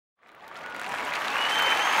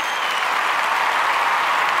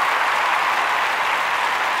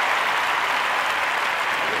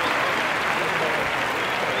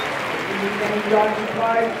on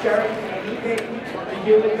supplies, shirts, anything to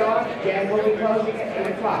do with dogs, Jan will be closing at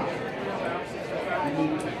 8 o'clock. If you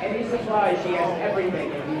need any supplies, she has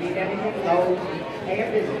everything. If you need anything, go pay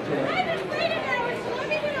a visit to her.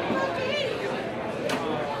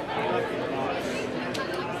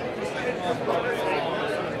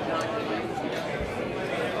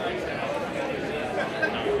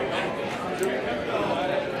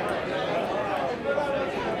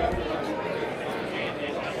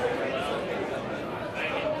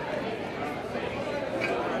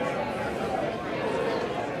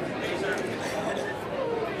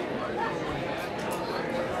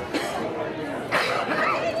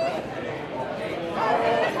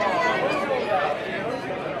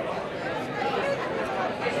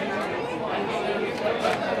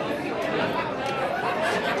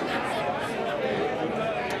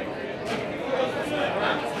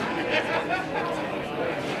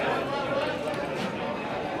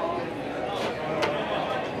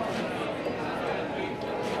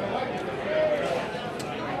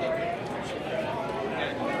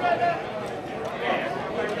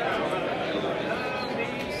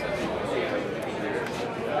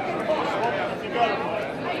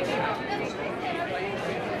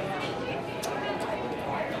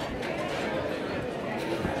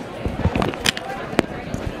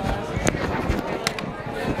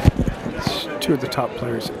 Two of the top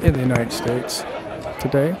players in the United States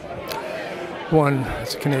today. One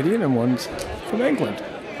is Canadian and one's from England.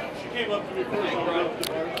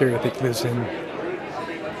 Gary, I think, lives in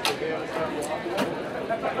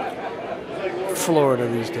Florida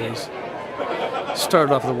these days.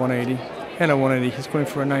 Started off with a 180 and a 180. He's going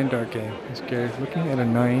for a 9-dart game. He's Gary looking at a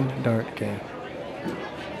 9-dart game.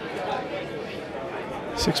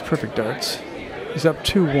 6 perfect darts. He's up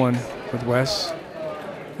 2-1 with Wes.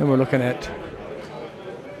 And we're looking at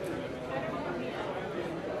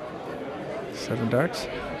 7 darts,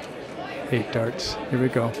 8 darts. Here we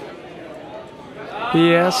go.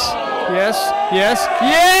 Yes, yes, yes,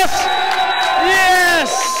 yes,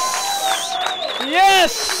 yes,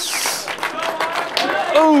 yes.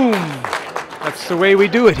 Boom. That's the way we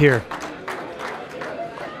do it here.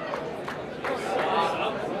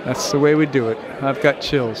 That's the way we do it. I've got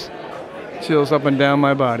chills. Chills up and down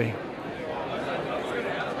my body.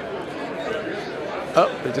 Oh,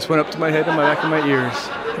 they just went up to my head and my back of my ears.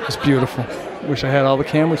 It was beautiful. Wish I had all the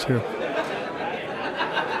cameras here.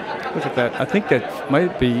 Look at that. I think that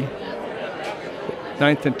might be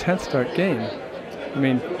 9th and 10th start game. I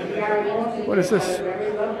mean, what is this?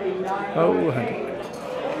 Oh, honey.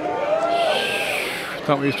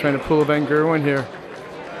 Thought we was trying to pull a Van Gerwen here.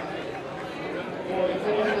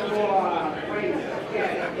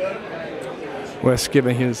 Wes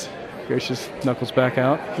giving his gracious knuckles back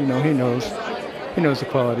out. You know, he knows the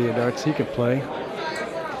quality of darts he can play.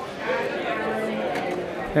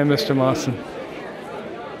 And Mr. Mawson.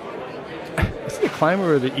 Is it the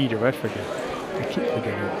climber or the eater? I forget. I keep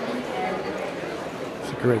forgetting.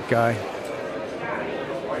 He's a great guy.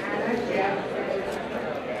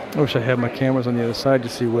 I wish I had my cameras on the other side to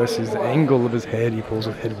see Wes's angle of his head. He pulls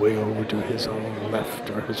his head way over to his own left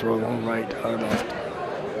or his own right. I don't know.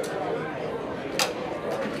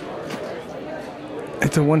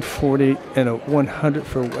 It's a 140 and a 100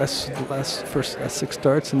 for Wes, the first 6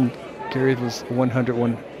 darts, and Gary was 100,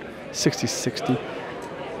 160, 60.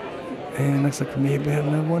 And looks like maybe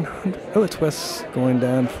having a 100. Oh, it's Wes going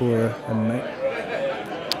down for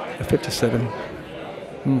a 57.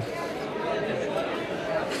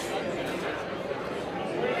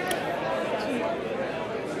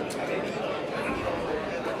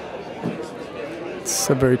 It's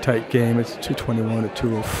a very tight game. It's 221 to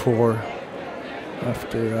 204.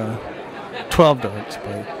 After 12 darts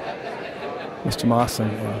by Mr.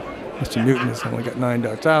 Mawson, and Mr. Newton has only got 9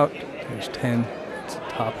 darts out. There's 10. It's the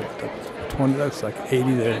top of the 20. That's like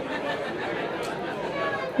 80 there.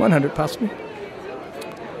 100 possibly.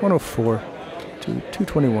 104 to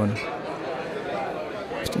 221.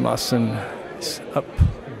 Mr. Mawson is up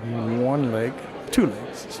 1 leg, 2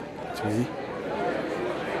 legs, 3.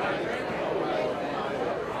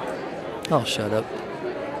 I'll shut up.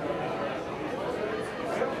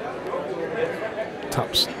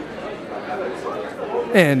 Tops.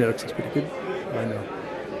 And it looks pretty good. I know.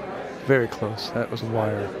 Very close. That was a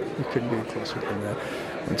wire. You couldn't be closer than that.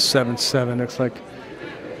 And 7-7. Looks like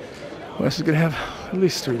Wes is going to have at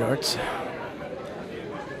least 3 darts.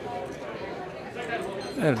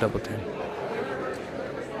 And a double 10.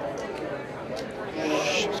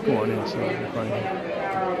 Let's go on in so I can find him.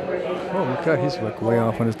 Oh my God, he's like way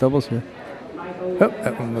off on his doubles here. Oh,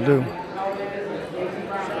 that one will do.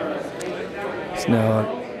 It's now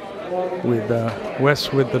with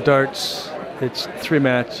Wes with the darts It's 3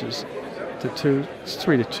 matches to 2. It's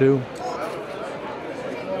 3-2.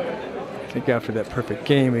 I think after that perfect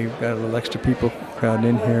game, we got a little extra people crowding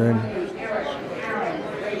in here, and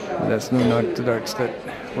that's no knock to darts that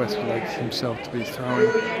West would like himself to be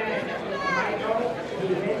throwing.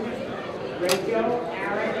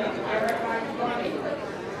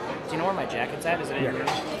 Do you know where my jacket's at? Is it in your room?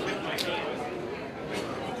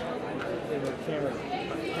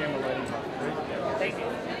 Thank you.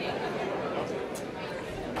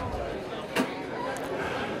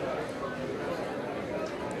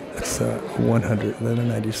 It's 100,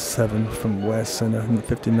 1197 from Wes, and the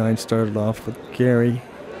 59 started off with Gary.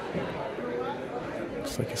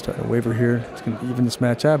 Looks like he's starting to waver here. It's going to even this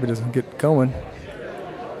match up. He doesn't get going.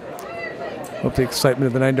 Hope the excitement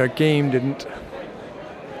of the 9-dart game didn't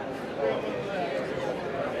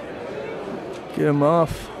get him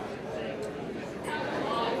off.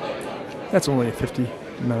 That's only a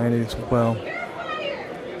 59 as well.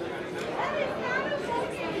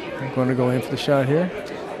 I'm going to go in for the shot here.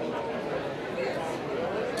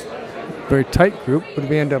 Very tight group. What did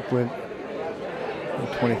we end up with?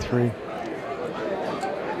 23.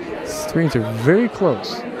 Screens are very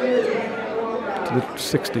close to the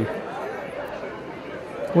 60.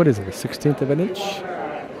 What is it, a 16th of an inch?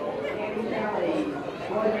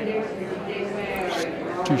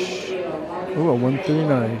 Ooh, a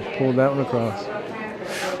 139. Pulled that one across.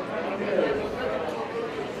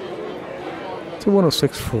 It's a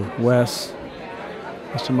 106 for Wes.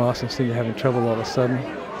 Mr. Mawson seems to be having trouble all of a sudden.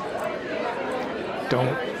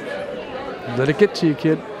 Don't let it get to you,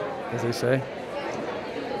 kid, as they say.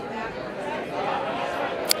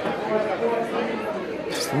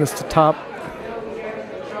 Just missed the top.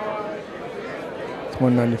 It's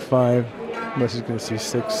 195. Wes is going to see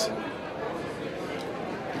 6.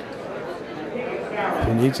 If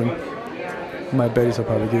he needs them. My bet is he'll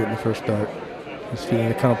probably get it in the first start. He's feeling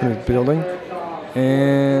the confidence building.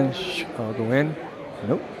 And I'll go in.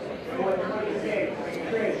 Nope.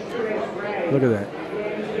 Look at that.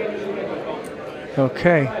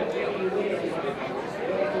 Okay.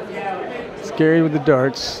 Scary with the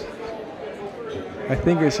darts. I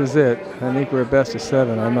think this is it. I think we're at best of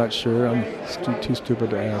 7. I'm not sure. I'm too stupid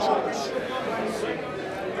to ask.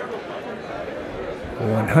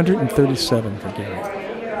 137 for Gary.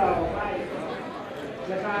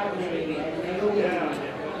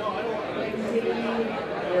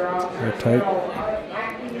 Very tight.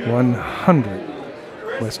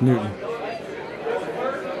 100. Wes Newton.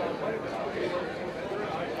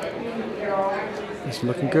 It's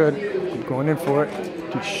looking good. I'm going in for it.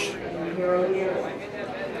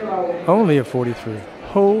 Only a 43.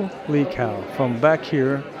 Holy cow. From back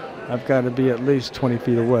here, I've got to be at least 20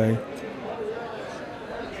 feet away.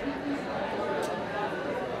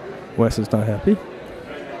 Wes is not happy.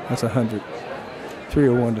 That's 100.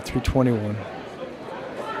 301 to 321.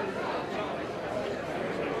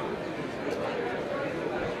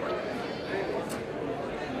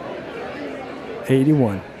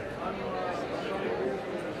 $81.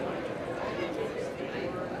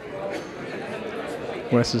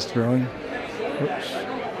 Wes is throwing. Oops.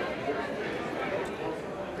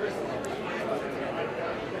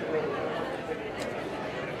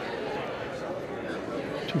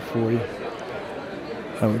 $240.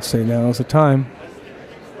 I would say now is the time.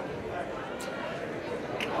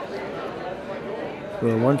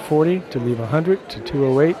 We're 140 to leave 100 to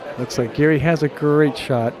 208. Looks like Gary has a great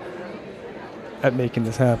shot at making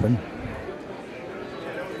this happen.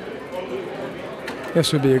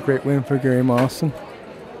 This would be a great win for Gary Mawson.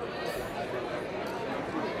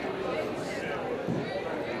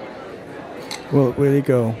 Will he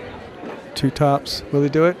go? 2 tops. Will he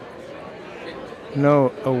do it?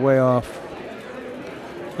 No, a way off.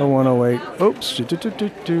 A 108. Oops.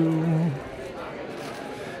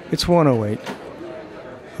 It's 108.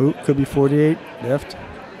 Ooh, could be 48. Left.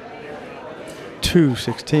 2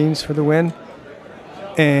 16s for the win.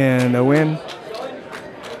 And a win.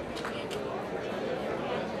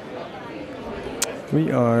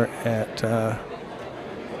 We are at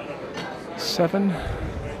 7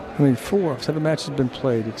 matches have been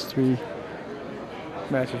played. It's 3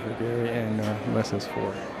 matches for Gary, and Wes has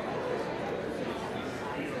 4.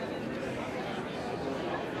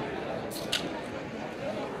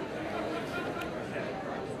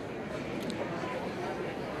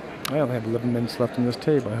 I only have 11 minutes left in this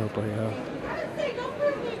tape. I hope I have.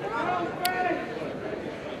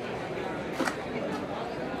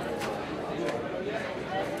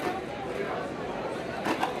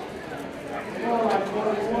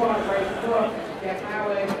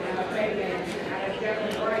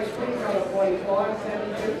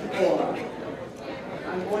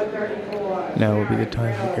 On 134. Now will be the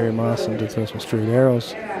time for Gary Mawson to throw some straight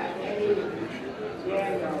arrows.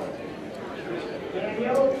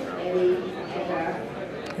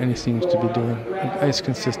 And he seems to be doing a nice,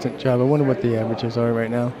 consistent job. I wonder what the averages are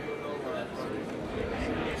right now.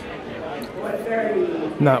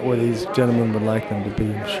 Not where these gentlemen would like them to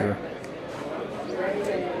be, I'm sure.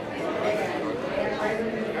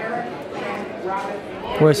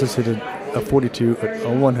 Wes has hit a 42 at a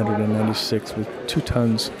 196 with 2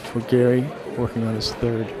 tons for Gary, working on his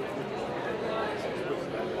third.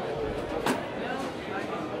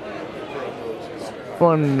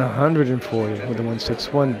 $140 with the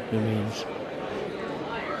 161 remains.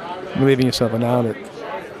 Leaving yourself an out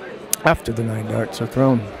after the 9 darts are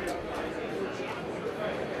thrown.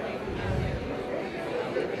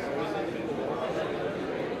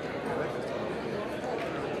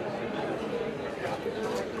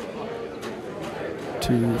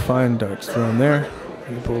 Two fine darts thrown there.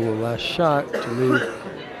 And pull the last shot to leave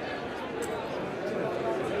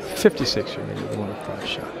 56 remaining with 105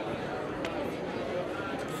 shot.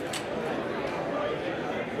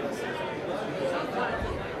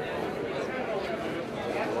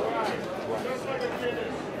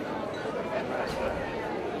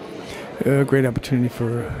 A great opportunity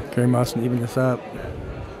for Gary Mawson to even this up.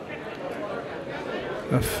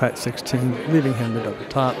 A fat 16, leaving him at double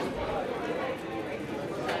top.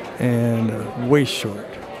 And way short.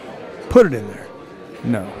 Put it in there.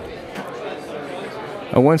 No.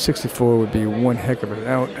 A 164 would be one heck of an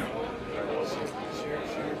out.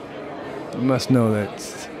 You must know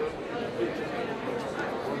that.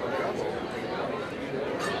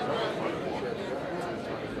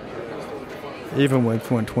 Even with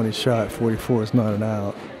 120 shot, 44 is not an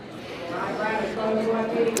out.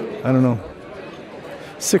 I don't know.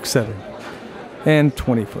 6-7. And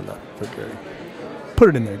 20 for left for Gary. Put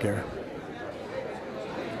it in there, Gary.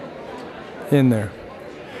 In there.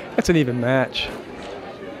 That's an even match.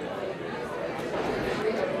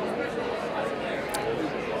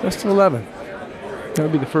 Best of 11. That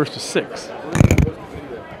would be the first of 6.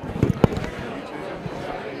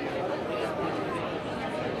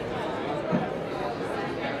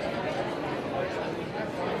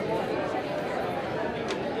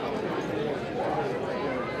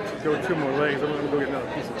 Go 2 more legs. I'm going to go get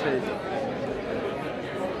another piece of tape.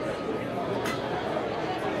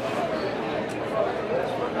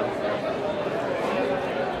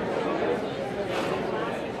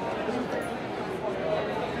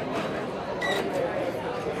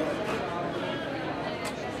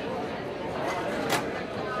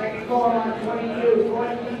 Second call on 22,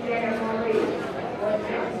 22 Sam Maurice,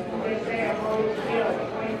 16 Sam Maurice Field,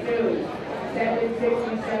 22,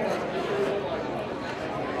 767.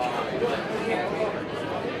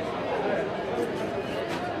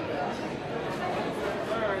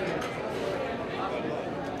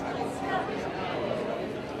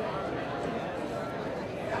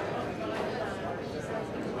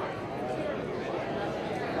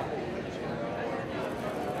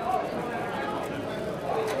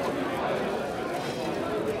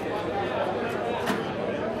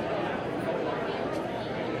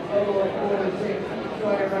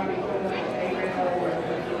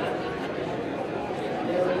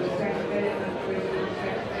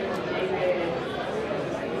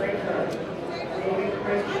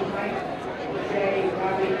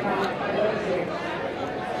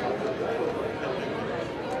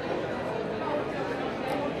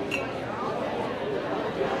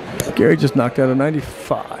 Gary just knocked out a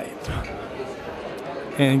 95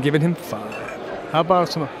 and giving him 5. How about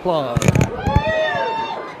some applause? He's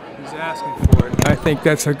asking for it. I think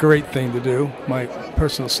that's a great thing to do, my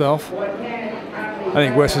personal self. I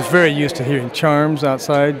think Wes is very used to hearing charms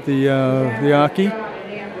outside the Aki.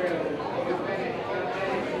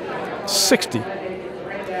 60.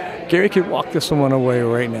 Gary could walk this one away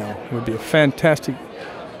right now. It would be a fantastic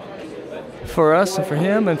for us and for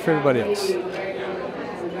him and for everybody else.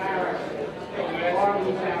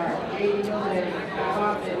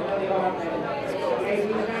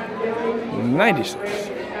 96.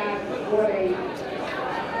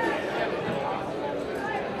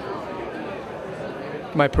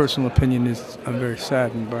 My personal opinion is I'm very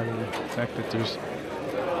saddened by the fact that there's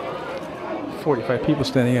 45 people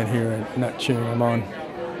standing out here and not cheering him on.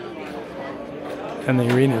 And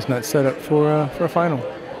the arena is not set up for a final.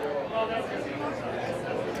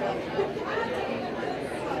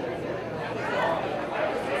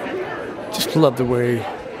 Just love the way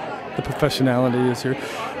the professionality is here.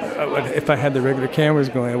 If I had the regular cameras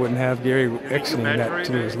going, I wouldn't have Gary exiting that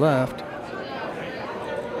to his left.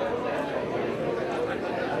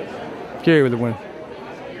 Gary with the win.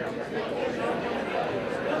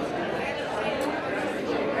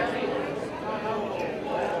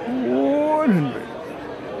 100.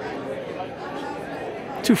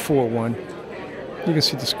 2-4-1. You can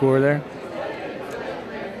see the score there.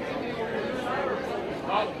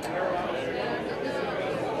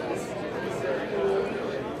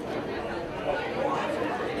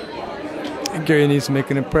 And Gary needs to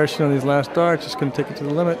make an impression on these last darts. Just going to take it to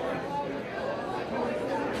the limit.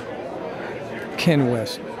 Ken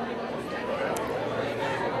West.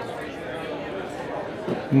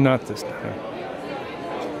 Not this time.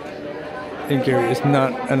 And Gary is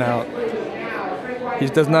not an out. He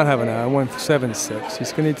does not have an out. I won 7-6.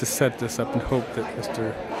 He's going to need to set this up and hope that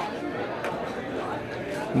Mr.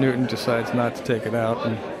 Newton decides not to take it out.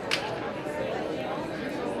 And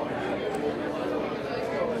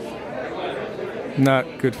not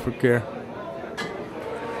good for Gary.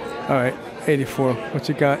 All right, 84. What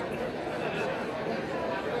you got?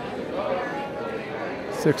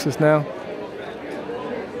 Sixes now.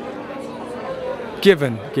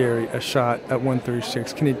 Given Gary a shot at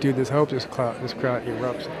 136. Can he do this? I hope this crowd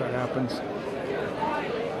erupts if that happens.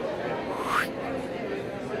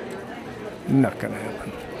 Not gonna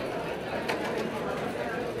happen.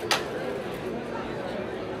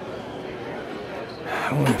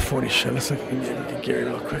 Only a 40 shot. Let's look at Gary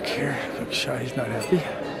real quick here. Quick shot. He's not happy.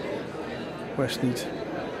 West needs.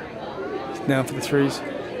 He's down for the threes.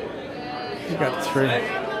 He got the three.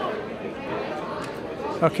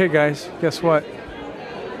 Okay, guys. Guess what?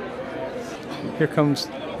 Here comes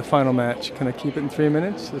the final match. Can I keep it in 3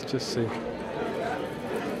 minutes? Let's just see.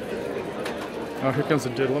 Oh, here comes the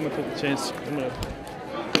diddle. I'm gonna take the chance.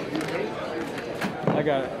 I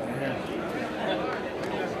got it.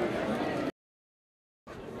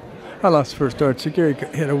 I lost first dart. So Gary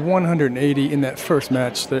hit a 180 in that first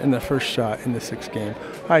match, in the first shot in the 6th game.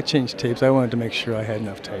 I changed tapes. I wanted to make sure I had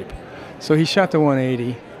enough tape. So he shot the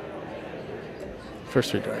 180.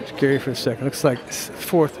 First 3 darts. Gary for the second. Looks like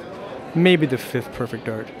 4th, maybe the 5th perfect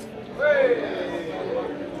dart.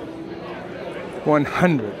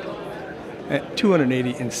 100 at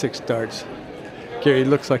 280 in 6 darts. Gary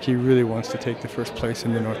looks like he really wants to take the first place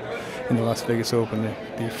in the Las Vegas Open,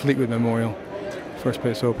 the Fleetwood Memorial. First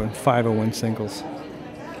place open, 501 singles.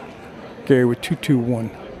 Gary with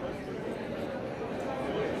 2-2-1.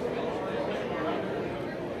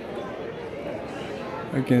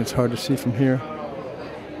 Again, it's hard to see from here.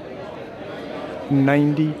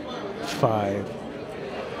 95.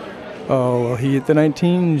 Oh, well, he hit the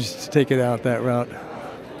 19s to take it out that route.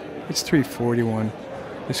 It's 341.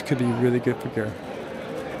 This could be really good for Gary.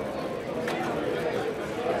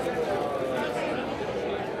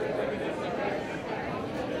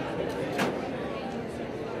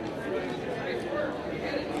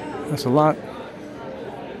 That's a lot.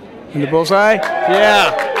 In the bullseye?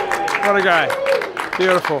 Yeah. What a guy.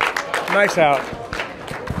 Beautiful. Nice out.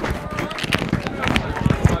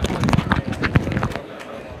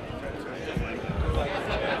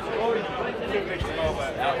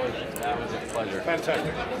 That was a pleasure.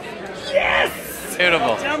 Fantastic. Yes!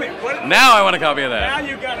 Beautiful. Tell me, what? Now I want a copy of that. Now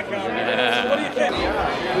you got a copy. So what do you think?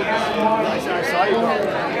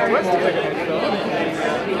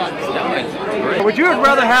 Would you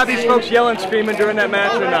rather have these folks yelling, screaming during that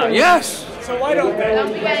match or not? Yes! So why don't they?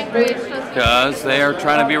 Because they are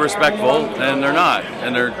trying to be respectful, and they're not.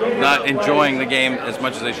 And they're not enjoying the game as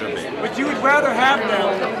much as they should be. But you would rather have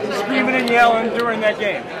them screaming and yelling during that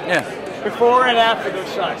game? Yeah. Before and after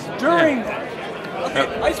those shots? During that? Okay,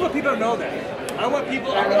 I just want people to know that. I want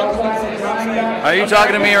people. Are you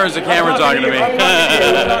talking to me or is the camera talking to me?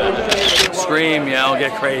 Scream, yell,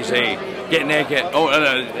 get crazy, get naked. Oh,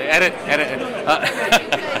 edit.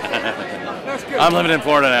 That's good. I'm living in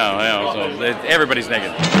Florida now, so everybody's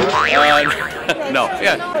naked. No,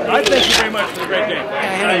 yeah. I thank you very much for the great game. I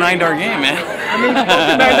had a 9-dart game, man. I mean,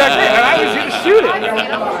 I was here to shoot it.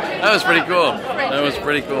 That was pretty cool. That was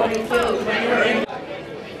pretty cool.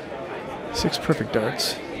 6 perfect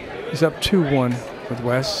darts. He's up 2-1 with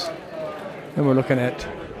Wes. And we're looking at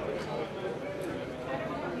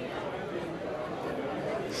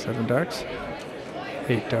 7 darts,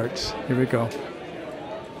 8 darts. Here we go.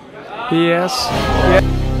 Yes. Yeah.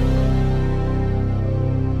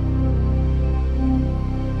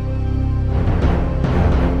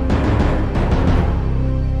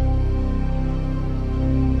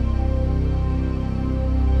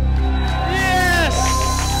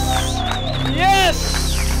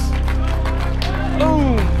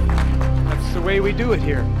 We do it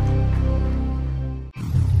here.